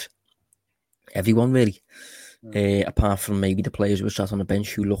benefit everyone, really. Apart from maybe the players who are sat on the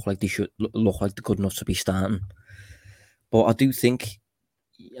bench who look like they're good enough to be starting. But I do think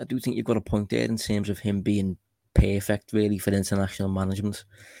you've got a point there in terms of him being perfect, really, for international management.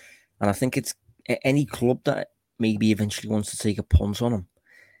 And I think it's any club that maybe eventually wants to take a punt on him.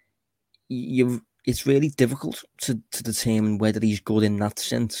 It's really difficult to determine whether he's good in that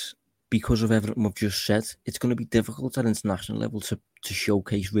sense because of everything we've just said. It's going to be difficult at international level to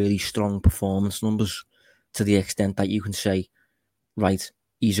showcase really strong performance numbers to the extent that you can say, right,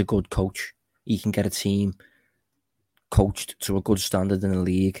 he's a good coach. He can get a team coached to a good standard in the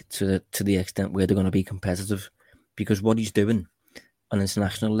league to the extent where they're going to be competitive. Because what he's doing on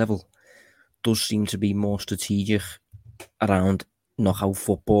international level does seem to be more strategic around knockout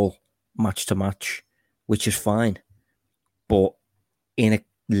football, match to match, which is fine. But in a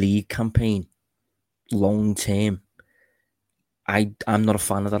league campaign, long term, I'm not a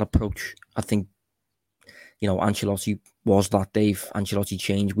fan of that approach. I think, Ancelotti was that, Dave. Ancelotti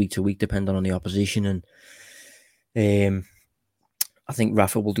changed week to week depending on the opposition, and I think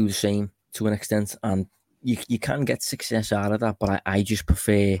Rafa will do the same to an extent, and you can get success out of that, but I just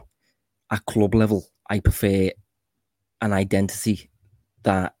prefer, at club level, I prefer an identity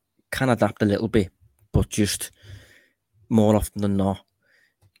that can adapt a little bit, but just more often than not,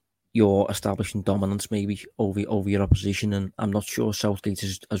 you're establishing dominance maybe over your opposition, and I'm not sure Southgate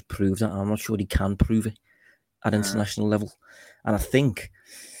has proved that. I'm not sure he can prove it at international level. And I think,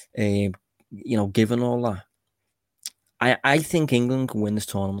 given all that, I think England can win this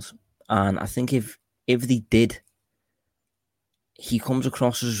tournament. And I think if they did, he comes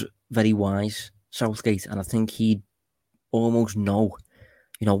across as very wise, Southgate, and I think he'd almost know,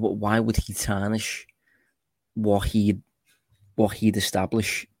 why would he tarnish what he'd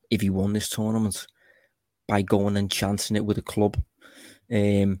establish if he won this tournament by going and chancing it with a club.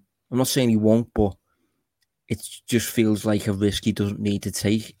 I'm not saying he won't, but it just feels like a risk he doesn't need to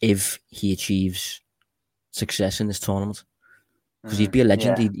take if he achieves success in this tournament. Because he'd be a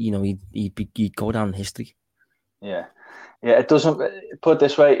legend. Yeah. He'd go down in history. Yeah. It doesn't, put it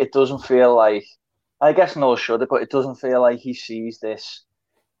this way, it doesn't feel like, I guess no should it, but it doesn't feel like he sees this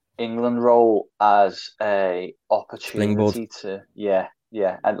England role as a opportunity to,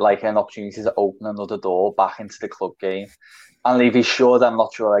 and like an opportunity to open another door back into the club game. And if he's sure, I'm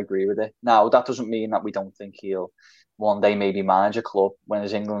not sure I agree with it. Now, that doesn't mean that we don't think he'll one day maybe manage a club when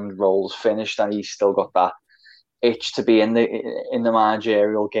his England role's finished and he's still got that itch to be in the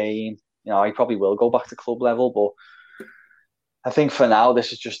managerial game. He probably will go back to club level, but I think for now,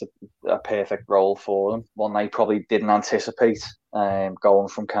 this is just a perfect role for him. One I probably didn't anticipate going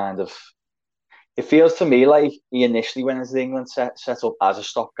from kind of... It feels to me like he initially went into England set up as a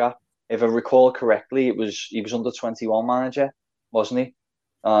stopgap. If I recall correctly, he was under 21 manager, wasn't he?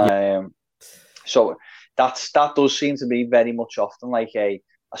 So that does seem to be very much often like a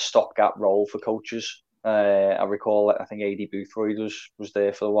a stopgap role for coaches. I recall, I think AD Boothroyd was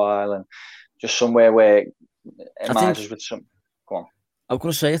there for a while, and just somewhere where it manages with some. Go on. I was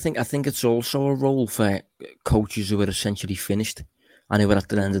going to say, I think it's also a role for coaches who are essentially finished and who are at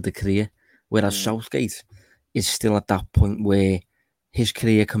the end of the career, whereas Southgate is still at that point where his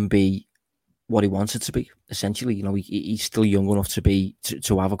career can be what he wants it to be. Essentially, you know, he's still young enough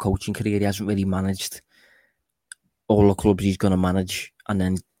to have a coaching career. He hasn't really managed all the clubs he's going to manage, and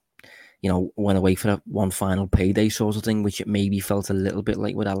then, you know, went away for one final payday sort of thing, which it maybe felt a little bit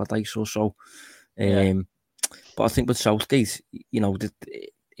like with Allardyce or so. But I think with Southgate, you know,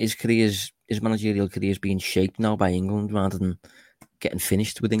 his managerial career is being shaped now by England rather than getting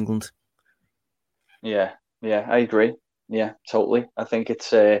finished with England. Yeah, I agree. Yeah, totally. I think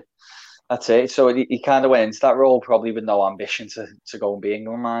it's that's it. So he kind of went into that role probably with no ambition to go and be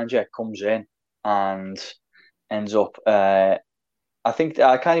England manager. Comes in and ends up. I think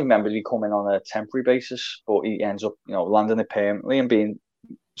I can't even remember if he come in on a temporary basis, but he ends up, you know, landing it permanently and being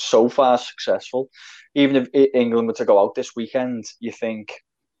so far successful. Even if England were to go out this weekend, you think,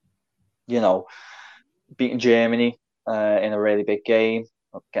 you know, beating Germany in a really big game,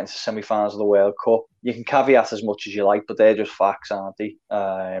 getting to semi-finals of the World Cup, you can caveat as much as you like, but they're just facts, aren't they?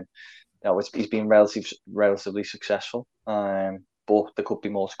 You know, he's been relatively successful, but there could be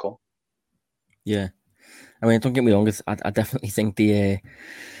more to come. Yeah, I mean, don't get me wrong. I definitely think the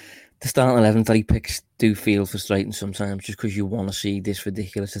starting 11 that he picks do feel frustrating sometimes, just because you want to see this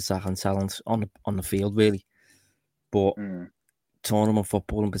ridiculous attacking talent on the field, really. But tournament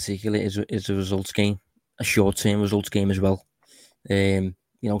football in particular is a results game, a short-term results game as well. You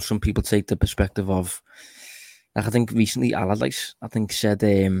know, some people take the perspective of, like, I think recently Allardyce, I think, said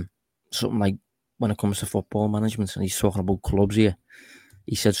something like, when it comes to football management, and he's talking about clubs here,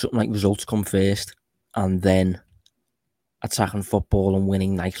 he said something like results come first, and then attacking football and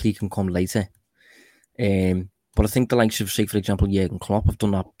winning nicely can come later. But I think the likes of, say, for example, Jurgen Klopp have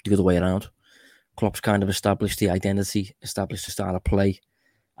done that the other way around. Klopp's kind of established the identity, established the style of play,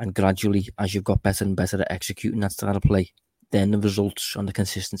 and gradually, as you've got better and better at executing that style of play, then the results and the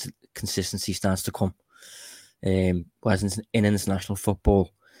consistency starts to come. Whereas in international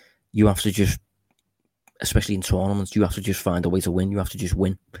football, you have to just, especially in tournaments, you have to just find a way to win. You have to just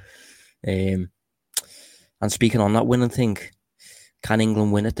win. And speaking on that winning thing, can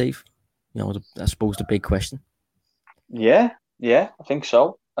England win it, Dave? You know, I suppose the big question. Yeah, I think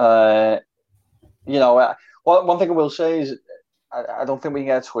so. You know, one thing I will say is I don't think we can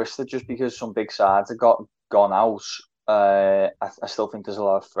get twisted just because some big sides have gone out. I still think there's a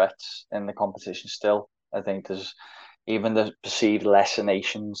lot of threats in the competition still. I think there's even the perceived lesser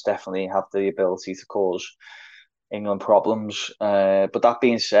nations definitely have the ability to cause England problems. But that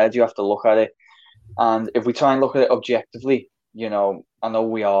being said, you have to look at it. And if we try and look at it objectively, you know, I know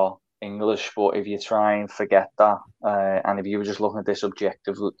we are English, but if you try and forget that, and if you were just looking at this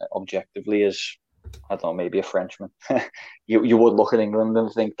objectively as, I don't know, maybe a Frenchman, you would look at England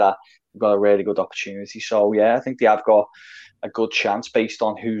and think that they've got a really good opportunity. So yeah, I think they have got a good chance based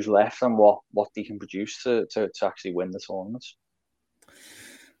on who's left and what they can produce to actually win the tournament.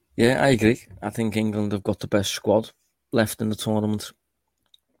 Yeah, I agree. I think England have got the best squad left in the tournament.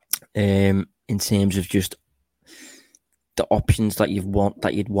 In terms of just the options that you'd want,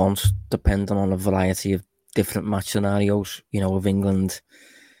 depending on a variety of different match scenarios. You know, if England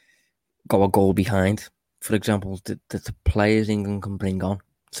go a goal behind, for example, the players England can bring on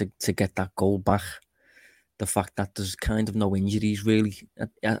to get that goal back. The fact that there's kind of no injuries really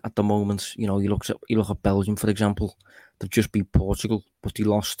at the moment. You know, you look at Belgium, for example. They've just beat Portugal, but they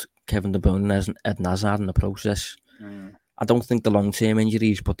lost Kevin De Bruyne and Eden Hazard in the process. I don't think the long-term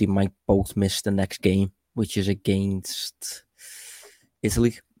injuries, but they might both miss the next game, which is against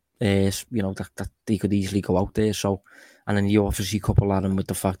Italy. You know, that they could easily go out there. So, and then you obviously couple that in with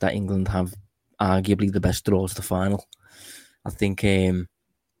the fact that England have arguably the best draw to the final. I think I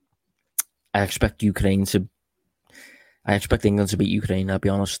expect England to beat Ukraine, I'll be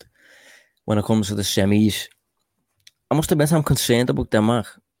honest. When it comes to the semis, I must admit I'm concerned about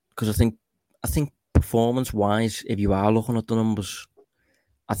Denmark, because I think performance-wise, if you are looking at the numbers,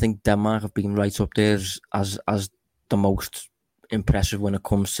 I think Denmark have been right up there as the most impressive when it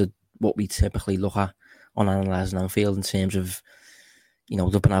comes to what we typically look at on analysing on field in terms of, you know,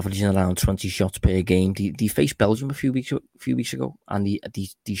 they've been averaging around 20 shots per game. They faced Belgium a few weeks ago, and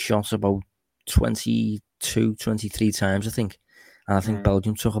they shot about 22, 23 times, I think. And I think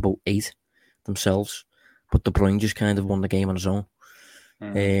Belgium took about 8 themselves, but De Bruyne just kind of won the game on his own.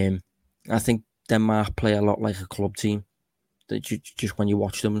 I think Denmark play a lot like a club team, that just when you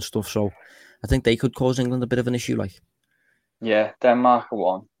watch them and stuff. So I think they could cause England a bit of an issue, like. Yeah, Denmark are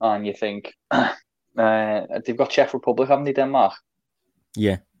one, and you think they've got Czech Republic, haven't they, Denmark?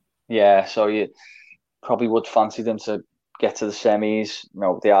 Yeah. Yeah, so you probably would fancy them to get to the semis.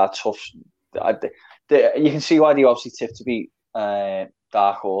 No, they are tough. You can see why they obviously tip to be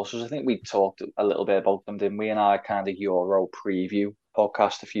dark horses. I think we talked a little bit about them, didn't we, in our kind of Euro preview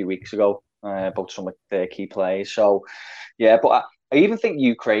podcast a few weeks ago about some of their key players. So, yeah, but I even think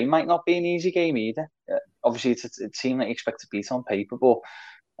Ukraine might not be an easy game either. Obviously, it's a team that you expect to beat on paper, but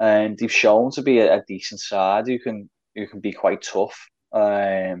they've shown to be a decent side who can be quite tough.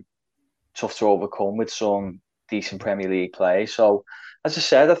 Tough to overcome with some decent Premier League play. So, as I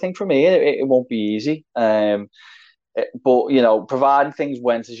said, I think for me it won't be easy. But you know, provided things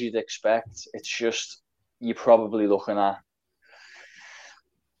went as you'd expect, it's just you're probably looking at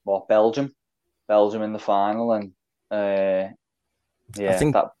Belgium in the final, and I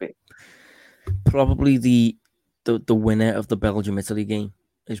think that'd be probably the winner of the Belgium-Italy game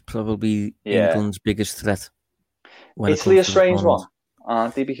is probably England's biggest threat. Italy a strange one,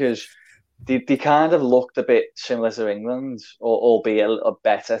 aren't they? Because they kind of looked a bit similar to England, albeit a little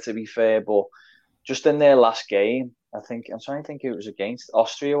better, to be fair. But just in their last game, I'm trying to think who it was against.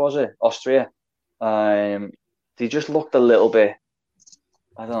 Austria, was it? Austria. They just looked a little bit,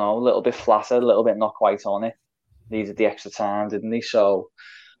 I don't know, a little bit flatter, a little bit not quite on it. Needed the extra time, didn't they? So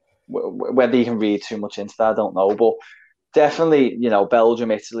whether you can read too much into that, I don't know. But definitely, you know,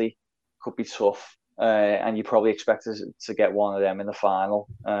 Belgium, Italy could be tough. And you probably expect us to get one of them in the final.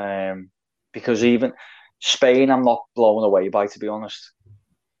 Because even Spain, I'm not blown away by, to be honest.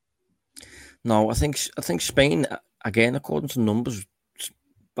 No, I think Spain, again, according to numbers,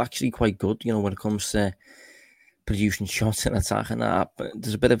 actually quite good, you know, when it comes to producing shots and attacking that. But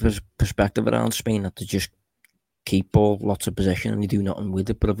there's a bit of a perspective around Spain that they just keep ball, lots of possession, and they do nothing with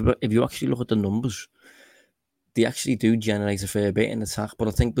it. But if you actually look at the numbers, they actually do generate a fair bit in attack. But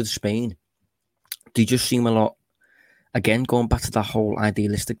I think with Spain, they just seem a lot, again, going back to that whole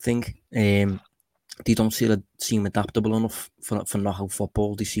idealistic thing, they don't seem adaptable enough for knockout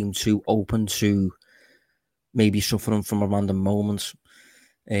football. They seem too open to maybe suffering from a random moment.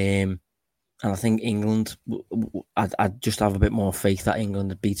 And I think England, I just have a bit more faith that England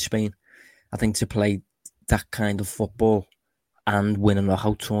would beat Spain. I think to play that kind of football and win a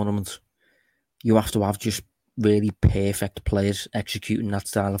knockout tournament, you have to have just really perfect players executing that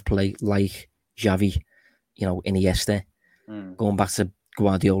style of play, like Xavi, you know, Iniesta, going back to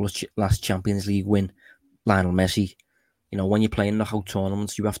Guardiola's last Champions League win, Lionel Messi. You know, when you're playing knockout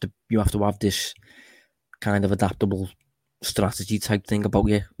tournaments, you have to have this kind of adaptable strategy type thing about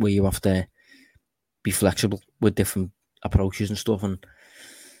you, where you have to be flexible with different approaches and stuff. And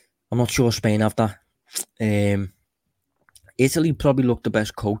I'm not sure Spain have that. Italy probably looked the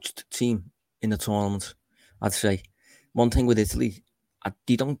best coached team in the tournament, I'd say. One thing with Italy,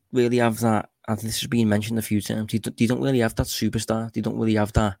 they don't really have that, and this has been mentioned a few times, they don't really have that superstar. They don't really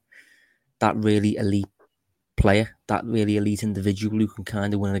have that really elite player, that really elite individual who can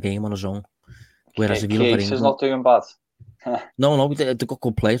kind of win a game on his own. Whereas if you look at England, is not doing bad. No, they've got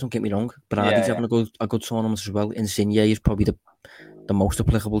good players, don't get me wrong. But Ardi's having a good tournament as well. Insigne is probably the most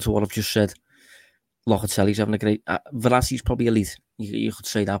applicable to what I've just said. Locatelli's having a great... Verratti's probably elite. You could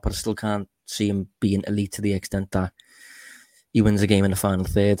say that, but I still can't see him being elite to the extent that he wins a game in the final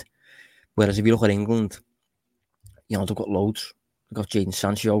third. Whereas if you look at England, you know, they've got loads. They've got Jadon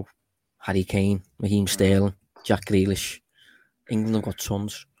Sancho, Harry Kane, Raheem Sterling, Jack Grealish. England have got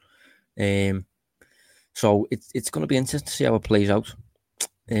tons. So it's going to be interesting to see how it plays out.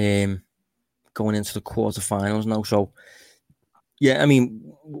 Going into the quarterfinals now. So, yeah, I mean,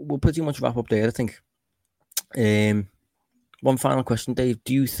 we'll pretty much wrap up there, I think. One final question, Dave.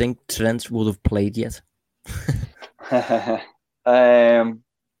 Do you think Trent would have played yet? I'm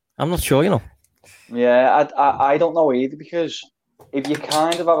not sure, you know. Yeah, I don't know either, because if you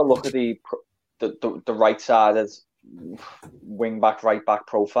kind of have a look at the right-sided wing-back, right-back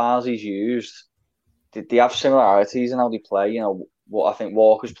profiles he's used, they have similarities in how they play. You know, what I think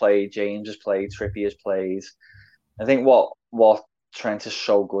Walker's played, James has played, Trippier has played. I think what Trent is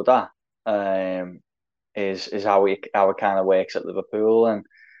so good at is how it kind of works at Liverpool, and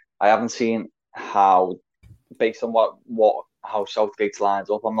I haven't seen how, based on how Southgate's lined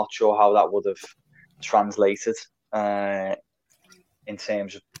up, I'm not sure how that would have translated in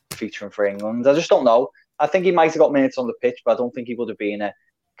terms of featuring for England. I just don't know. I think he might have got minutes on the pitch, but I don't think he would have been a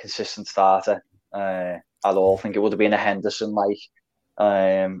consistent starter at all. I think it would have been a Henderson-like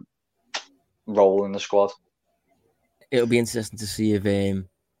role in the squad. It'll be interesting to see if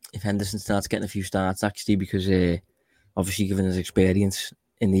Henderson starts getting a few starts, actually, because obviously, given his experience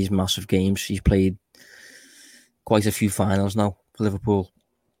in these massive games, he's played quite a few finals now for Liverpool.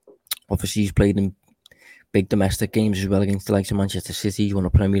 Obviously, he's played in big domestic games as well against the likes of Manchester City. He's won a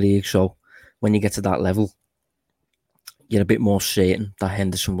Premier League, so when you get to that level, you're a bit more certain that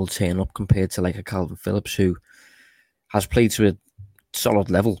Henderson will turn up compared to like a Calvin Phillips, who has played to a solid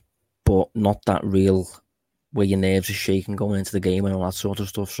level, but not that real where your nerves are shaking going into the game and all that sort of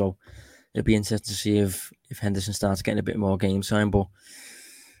stuff. So it'll be interesting to see if Henderson starts getting a bit more game time. But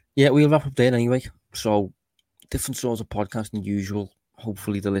yeah, we'll wrap up there anyway. So different sorts of podcast than usual.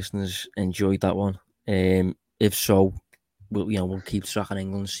 Hopefully the listeners enjoyed that one. If so, we'll keep tracking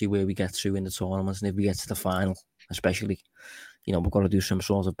England, see where we get to in the tournaments, and if we get to the final, especially, we've got to do some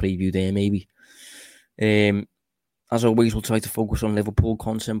sort of preview there maybe. As always, we'll try to focus on Liverpool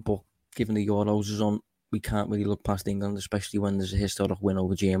content, but given the Euros is on, we can't really look past England, especially when there's a historic win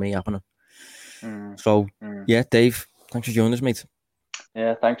over Germany happening. Yeah, Dave, thanks for joining us, mate.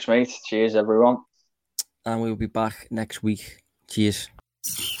 Yeah, thanks, mate. Cheers, everyone. And we'll be back next week. Cheers.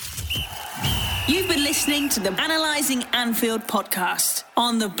 You've been listening to the Analysing Anfield podcast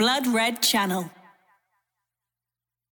on the Blood Red channel.